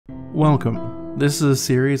Welcome. This is a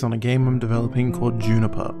series on a game I'm developing called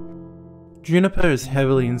Juniper. Juniper is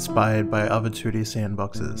heavily inspired by other 2D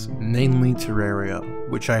sandboxes, namely Terraria,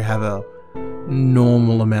 which I have a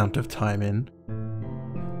normal amount of time in.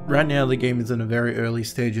 Right now the game is in a very early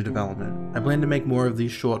stage of development. I plan to make more of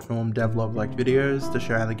these short-form devlog-like videos to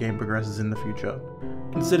show how the game progresses in the future.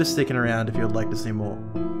 Consider sticking around if you would like to see more.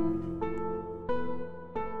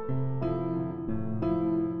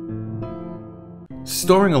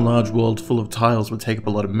 Storing a large world full of tiles would take up a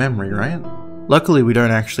lot of memory, right? Luckily, we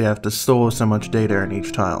don't actually have to store so much data in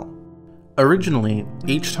each tile. Originally,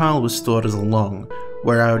 each tile was stored as a long,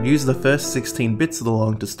 where I would use the first 16 bits of the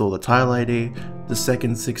long to store the tile ID, the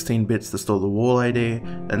second 16 bits to store the wall ID,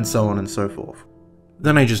 and so on and so forth.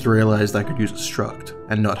 Then I just realized I could use a struct,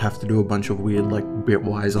 and not have to do a bunch of weird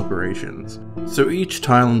bitwise operations. So each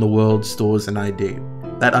tile in the world stores an ID.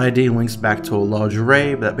 That ID links back to a large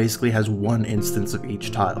array that basically has one instance of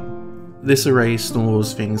each tile. This array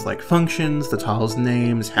stores things like functions, the tile's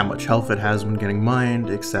names, how much health it has when getting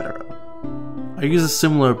mined, etc. I use a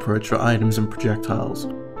similar approach for items and projectiles.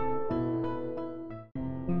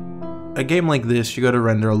 A game like this, you gotta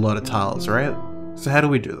render a lot of tiles, right? So how do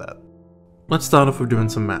we do that? Let's start off with doing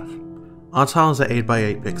some math. Our tiles are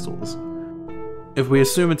 8x8 pixels. If we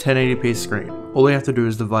assume a 1080p screen, all we have to do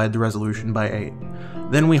is divide the resolution by 8.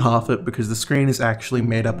 Then we half it because the screen is actually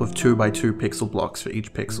made up of 2x2 pixel blocks for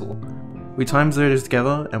each pixel. We times those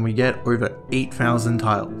together and we get over 8,000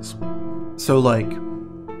 tiles. So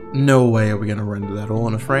no way are we going to render that all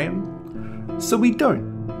in a frame. So we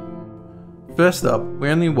don't. First up, we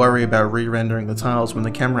only worry about re-rendering the tiles when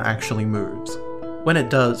the camera actually moves. When it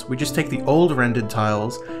does, we just take the old rendered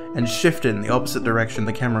tiles and shift it in the opposite direction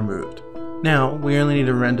the camera moved. Now, we only need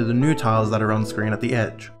to render the new tiles that are on screen at the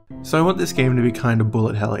edge. So I want this game to be kind of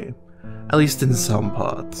bullet helly, at least in some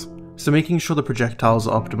parts. So making sure the projectiles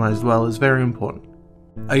are optimized well is very important.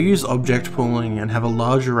 I use object pooling and have a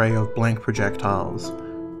large array of blank projectiles.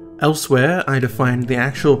 Elsewhere, I defined the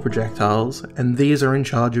actual projectiles, and these are in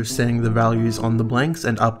charge of setting the values on the blanks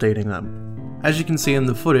and updating them. As you can see in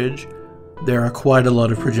the footage, there are quite a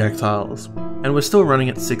lot of projectiles, and we're still running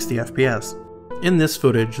at 60 FPS. In this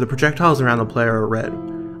footage, the projectiles around the player are red.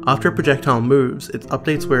 After a projectile moves, it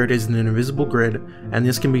updates where it is in an invisible grid, and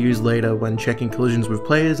this can be used later when checking collisions with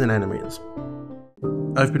players and enemies.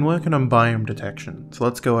 I've been working on biome detection, so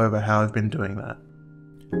let's go over how I've been doing that.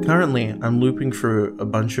 Currently, I'm looping through a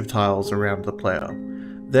bunch of tiles around the player.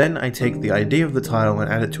 Then I take the ID of the tile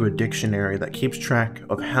and add it to a dictionary that keeps track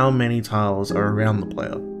of how many tiles are around the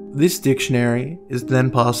player. This dictionary is then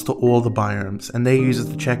passed to all the biomes, and they use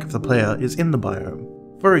it to check if the player is in the biome.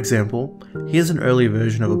 For example, here's an early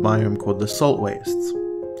version of a biome called the Salt Wastes.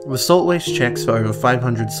 The Salt Waste checks for over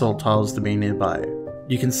 500 salt tiles to be nearby.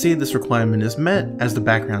 You can see this requirement is met as the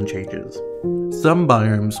background changes. Some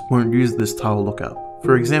biomes won't use this tile lookup.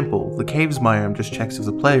 For example, the Caves biome just checks if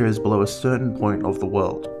the player is below a certain point of the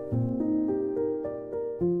world.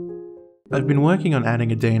 I've been working on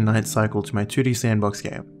adding a day and night cycle to my 2D sandbox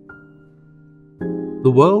game.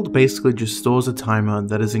 The world basically just stores a timer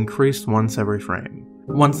that is increased once every frame.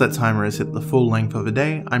 Once that timer has hit the full length of a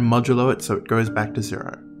day, I modulo it so it goes back to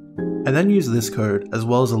 0. I then use this code, as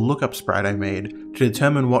well as a lookup sprite I made, to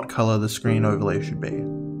determine what color the screen overlay should be.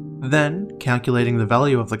 Then, calculating the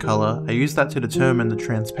value of the color, I use that to determine the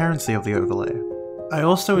transparency of the overlay. I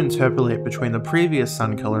also interpolate between the previous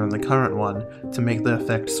sun color and the current one to make the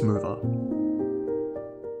effect smoother.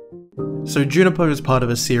 So Juniper is part of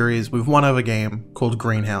a series with one other game called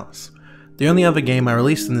Greenhouse. The only other game I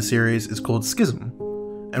released in the series is called Schism.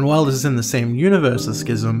 And while this is in the same universe as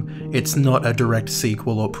Schism, it's not a direct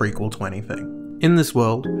sequel or prequel to anything. In this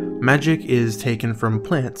world, magic is taken from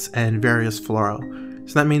plants and various flora,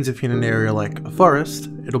 so that means if you're in an area like a forest,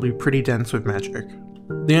 it'll be pretty dense with magic.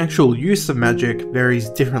 The actual use of magic varies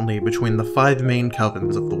differently between the 5 main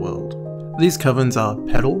covens of the world. These covens are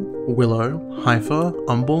Petal, Willow, Hypha,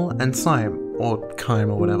 Umbel, and Slime, or Chyme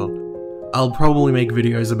or whatever. I'll probably make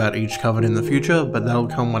videos about each coven in the future, but that'll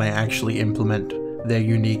come when I actually implement their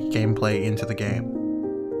unique gameplay into the game.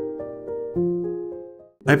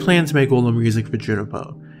 I plan to make all the music for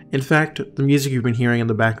Juniper. In fact, the music you've been hearing in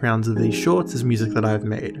the backgrounds of these shorts is music that I've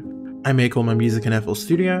made. I make all my music in FL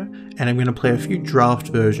Studio, and I'm going to play a few draft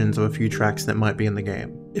versions of a few tracks that might be in the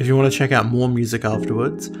game. If you want to check out more music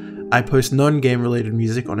afterwards, I post non-game related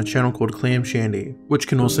music on a channel called Clam Shandy, which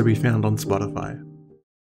can also be found on Spotify.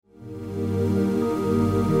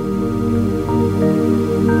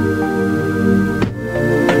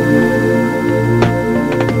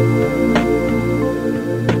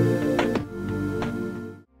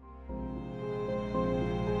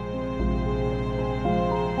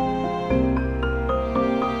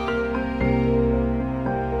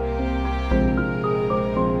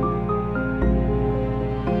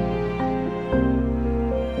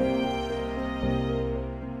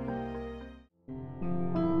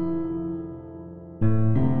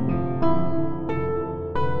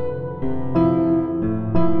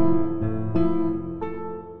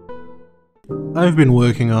 I've been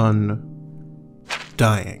working on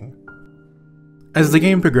dying. As the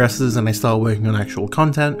game progresses and I start working on actual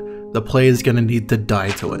content, the player's gonna need to die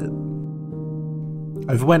to it.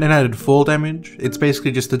 I've went and added fall damage. It's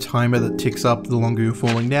basically just a timer that ticks up the longer you're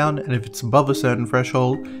falling down, and if it's above a certain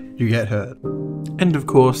threshold, you get hurt. And of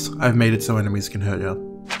course, I've made it so enemies can hurt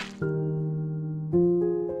you.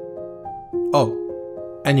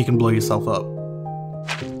 Oh, and you can blow yourself up.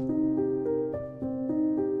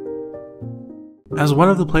 As one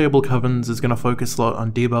of the playable covens is going to focus a lot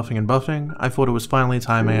on debuffing and buffing, I thought it was finally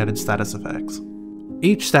time I added status effects.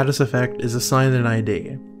 Each status effect is assigned an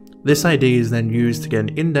ID. This ID is then used to get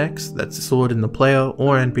an index that's stored in the player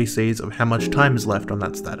or NPCs of how much time is left on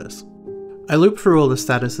that status. I loop through all the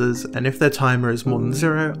statuses, and if their timer is more than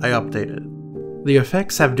 0, I update it. The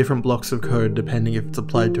effects have different blocks of code depending if it's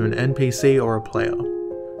applied to an NPC or a player.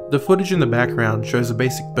 The footage in the background shows a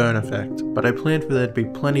basic burn effect, but I planned for there to be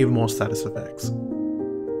plenty of more status effects.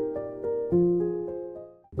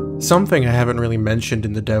 Something I haven't really mentioned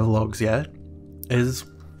in the devlogs yet is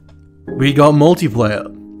we got multiplayer.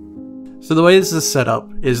 So the way this is set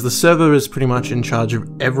up is the server is pretty much in charge of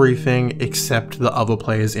everything except the other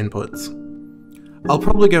players' inputs. I'll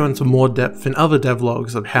probably go into more depth in other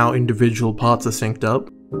devlogs of how individual parts are synced up,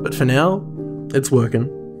 but for now, it's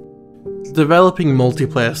working. Developing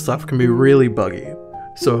multiplayer stuff can be really buggy,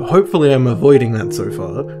 so hopefully I'm avoiding that so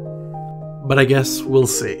far, but I guess we'll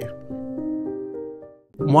see.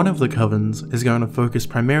 One of the covens is going to focus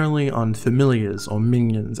primarily on familiars or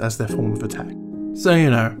minions as their form of attack. So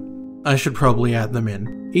you know, I should probably add them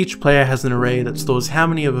in. Each player has an array that stores how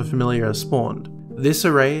many of a familiar are spawned. This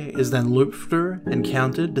array is then looped through and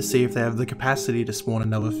counted to see if they have the capacity to spawn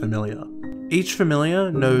another familiar. Each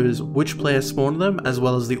familiar knows which player spawned them as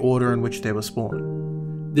well as the order in which they were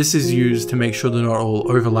spawned. This is used to make sure they're not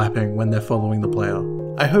all overlapping when they're following the player.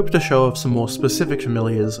 I hope to show off some more specific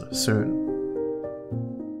familiars soon.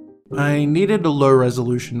 I needed a low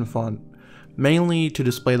resolution font, mainly to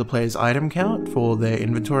display the player's item count for their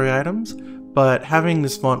inventory items, but having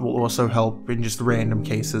this font will also help in just random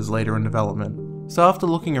cases later in development. So after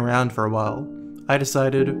looking around for a while, I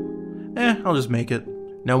decided, I'll just make it.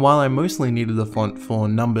 Now while I mostly needed the font for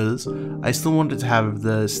numbers, I still wanted to have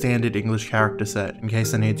the standard English character set in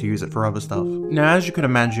case I need to use it for other stuff. Now as you could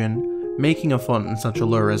imagine, making a font in such a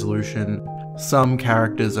low resolution, some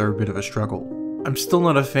characters are a bit of a struggle. I'm still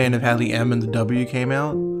not a fan of how the M and the W came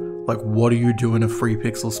out. Like, what do you do in a free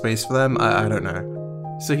pixel space for them? I don't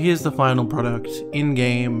know. So here's the final product,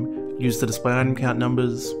 in-game, used to display item count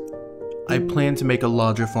numbers. I plan to make a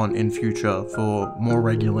larger font in future for more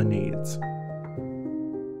regular needs.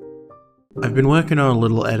 I've been working on a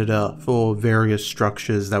little editor for various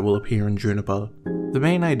structures that will appear in Juniper. The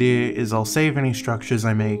main idea is I'll save any structures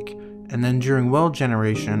I make, and then during world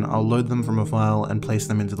generation, I'll load them from a file and place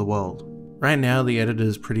them into the world. Right now, the editor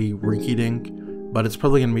is pretty rinky-dink, but it's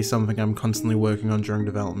probably going to be something I'm constantly working on during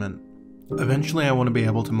development. Eventually I want to be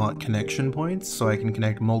able to mark connection points so I can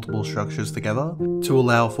connect multiple structures together to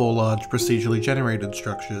allow for large procedurally generated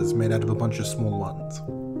structures made out of a bunch of small ones.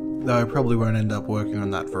 Though I probably won't end up working on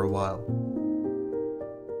that for a while.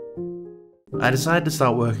 I decided to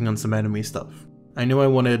start working on some enemy stuff. I knew I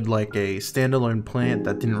wanted like a standalone plant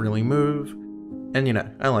that didn't really move, and you know,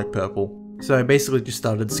 I like purple. So I basically just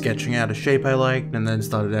started sketching out a shape I liked and then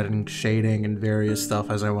started adding shading and various stuff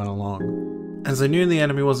as I went along. As I knew the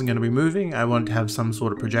enemy wasn't going to be moving, I wanted to have some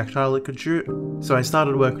sort of projectile it could shoot, so I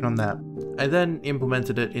started working on that. I then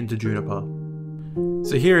implemented it into Juniper.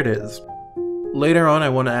 So here it is. Later on I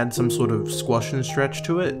want to add some sort of squash and stretch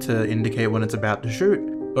to it to indicate when it's about to shoot,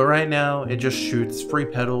 but right now it just shoots 3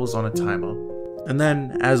 petals on a timer. And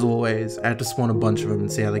then, as always, I had to spawn a bunch of them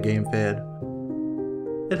and see how the game fared.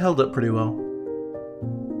 It held up pretty well.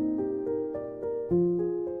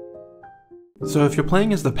 So if you're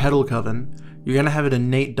playing as the petal coven, you're going to have an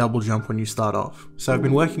innate double jump when you start off, so I've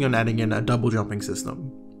been working on adding in a double jumping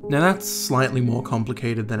system. Now that's slightly more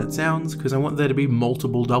complicated than it sounds, because I want there to be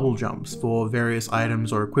multiple double jumps for various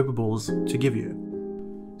items or equipables to give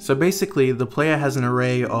you. So basically, the player has an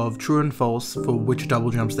array of true and false for which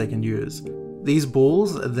double jumps they can use. These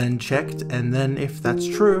balls are then checked, and then if that's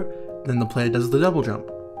true, then the player does the double jump.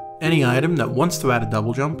 Any item that wants to add a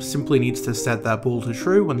double jump simply needs to set that ball to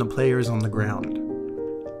true when the player is on the ground.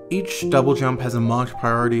 Each double jump has a marked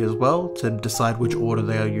priority as well to decide which order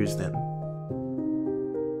they are used in.